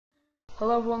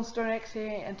Hello everyone, StoneX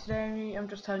here, and today I'm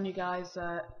just telling you guys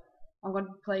that I'm going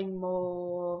to be playing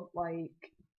more like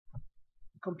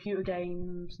computer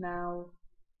games now.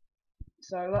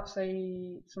 So let's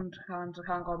say sometimes I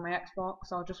can't go on my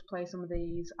Xbox, I'll just play some of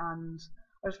these and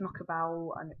I'll just knock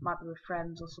about, and it might be with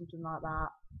friends or something like that.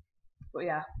 But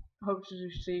yeah, hope to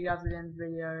see you guys at the end of the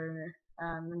video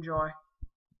and enjoy.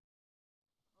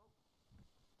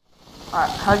 Alright,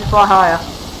 how do you fly higher?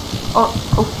 Oh,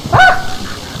 ah!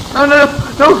 No, no,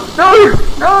 no, no,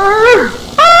 no!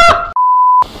 Ah!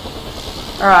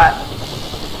 Alright.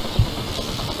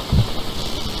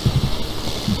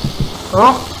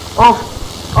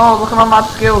 Oh, look at my mad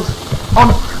skills. Oh,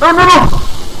 no, no, no!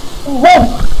 Whoa!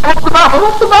 I'm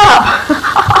off the map!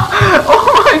 Oh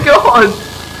my god!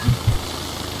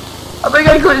 I think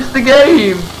I glitched the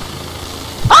game!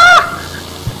 Ah!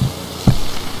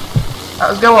 Right,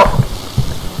 let's go up.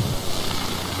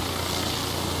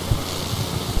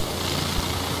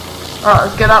 Alright,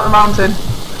 let's get out the mountain.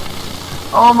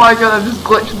 Oh my god, I just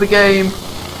glitched the game.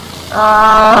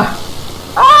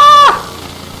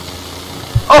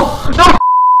 Oh, no!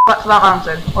 Back to that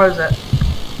mountain. Where is it?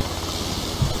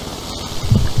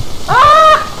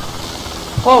 Ah!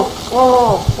 Whoa,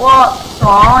 whoa, what?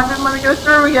 Oh, it didn't let me go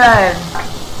through again.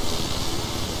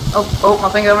 Oh, I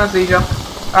think I'm gonna see jump.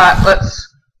 Alright, let's...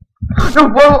 No,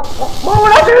 why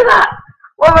would I do that?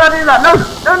 Why would I do that? No,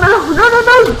 no, no, no, no,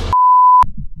 no!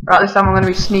 Right, this time I'm going to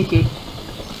be sneaky.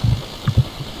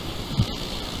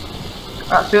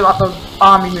 Right, let's do it like those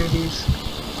army movies.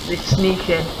 They sneak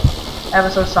in,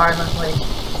 ever so silently.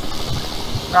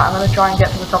 Right, I'm going to try and get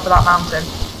to the top of that mountain.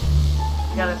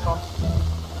 Get this one.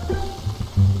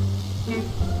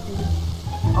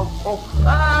 Oh,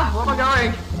 ah, where am I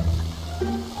going?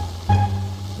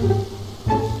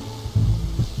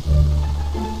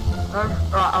 No,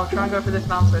 right, I'll try and go for this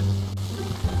mountain.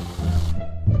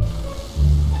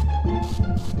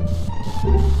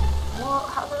 What?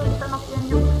 How did I turn off the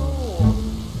engine before?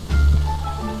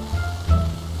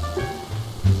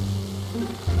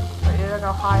 But you don't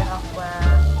go high enough where...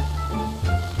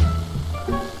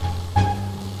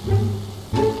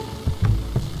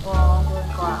 Well, I'm going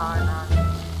quite high now.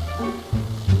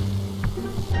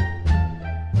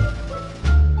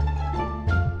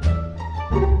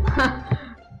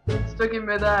 Stuck in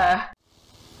midair.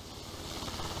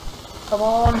 Come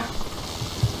on.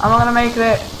 Am I gonna make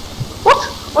it? What?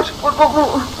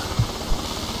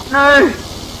 No!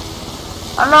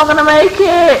 I'm not gonna make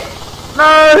it!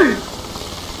 No!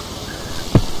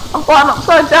 I'm flying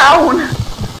upside down!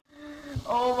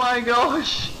 Oh my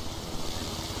gosh!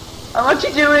 I'm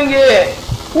actually doing it!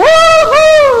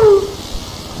 Woohoo!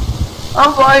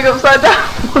 I'm flying upside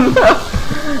down!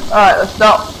 Alright, let's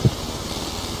stop.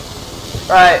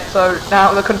 Right, so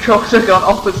now the controls have gone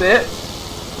opposite.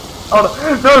 Oh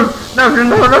no!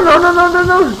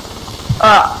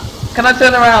 Can I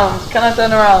turn around? Can I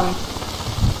turn around?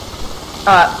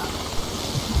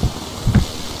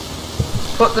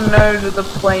 Put the nose of the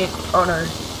plane. Oh no.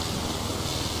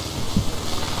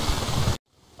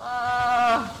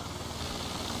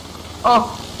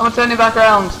 Oh, I'm turning back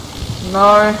around.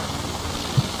 No.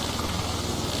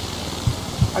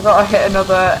 I gotta hit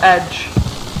another edge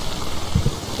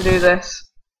to do this.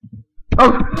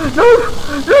 Oh, no!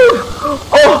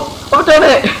 Oh, I've done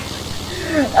it!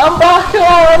 I'm back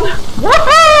on!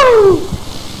 Woohoo!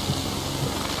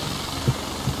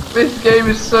 This game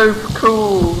is so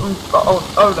cool. Oh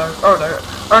no.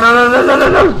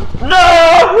 No!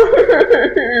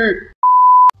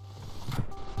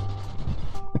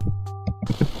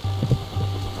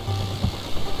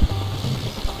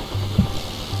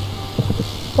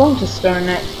 Welcome to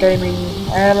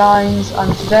StoneXGaming Airlines,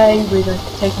 and today we're going to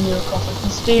be taking you across a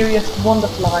mysterious,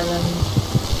 wonderful island.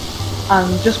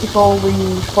 And just before we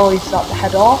fully start to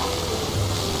head off,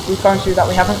 we promise you that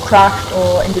we haven't crashed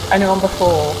or injured anyone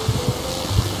before.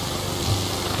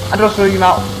 And also you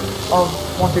might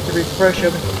have wanted to read the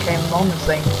brochure before it came on the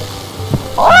thing.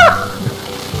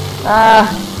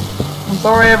 I'm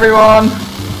sorry everyone.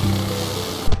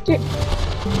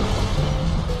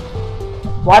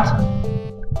 What?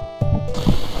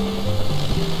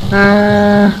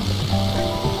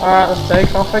 Alright, let's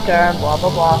take off again, blah blah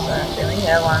blah, StoneXGaming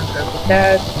Airlines, who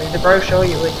cares, read the brochure,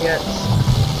 you idiots.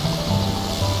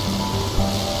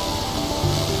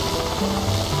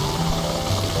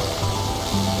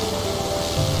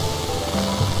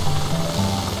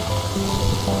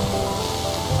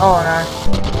 Oh no.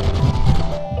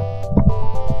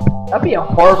 That'd be a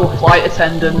horrible flight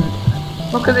attendant.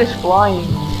 Look at this flying.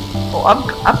 Oh,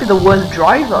 I'd be the worst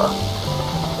driver.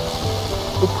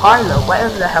 The pilot,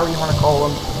 whatever the hell you want to call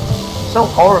them. So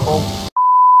horrible.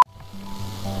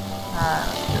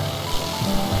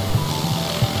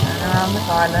 on this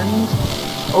island.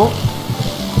 Oh.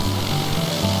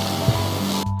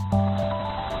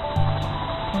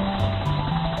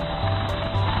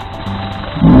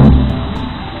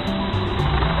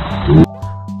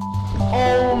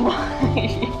 Oh my.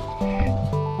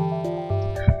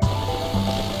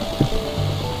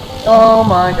 Oh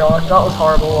my god, that was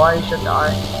horrible. I should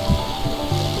die.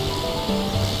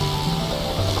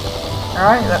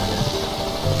 Alright, let's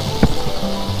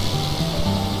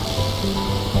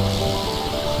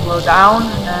slow down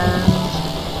and...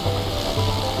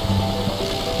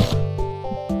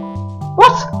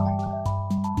 What?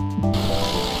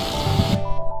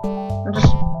 I'm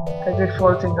just basically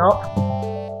floating up.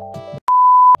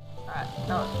 Alright,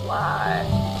 now let's fly.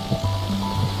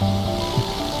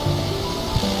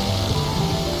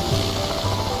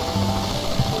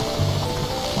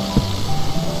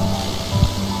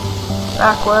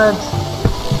 Backwards.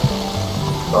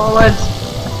 Forwards.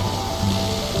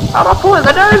 How do I pull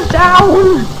the nose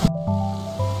down?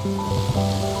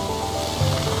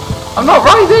 I'm not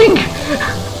rising!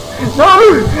 No!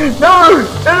 No!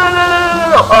 No!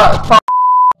 Alright,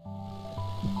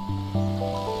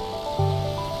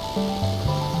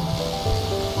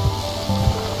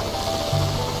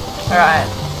 alright.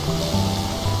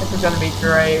 This is gonna be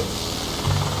great.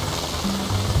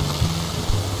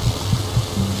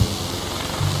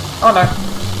 Oh no.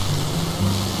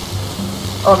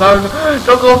 Oh no,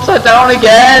 don't go upside down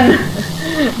again!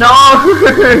 No!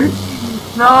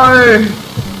 No!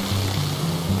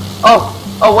 Oh,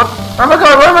 what? Where am I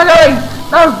going? Where am I going?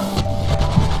 No!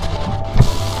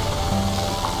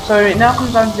 So it now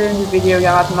comes down to the end of the video,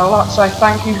 guys, and I'd like to say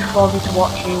thank you for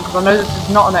watching, because I know this is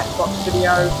not an Xbox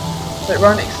video, so it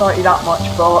won't excite you that much,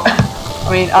 but I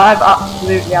mean, I've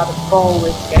absolutely had a ball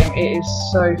with this game. It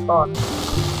is so fun.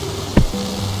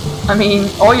 I mean,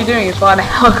 all you're doing is flying a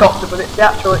helicopter, but it's the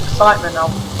actual excitement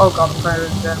of... Oh god, the player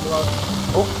is down below.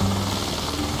 Oh.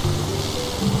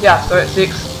 Yeah, so it's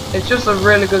just a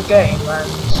really good game,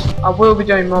 and I will be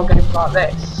doing more games like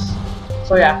this.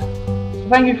 So yeah.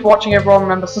 Thank you for watching, everyone.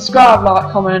 Remember, subscribe,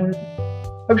 like, comment.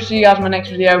 Hope to see you guys in my next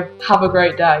video. Have a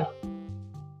great day.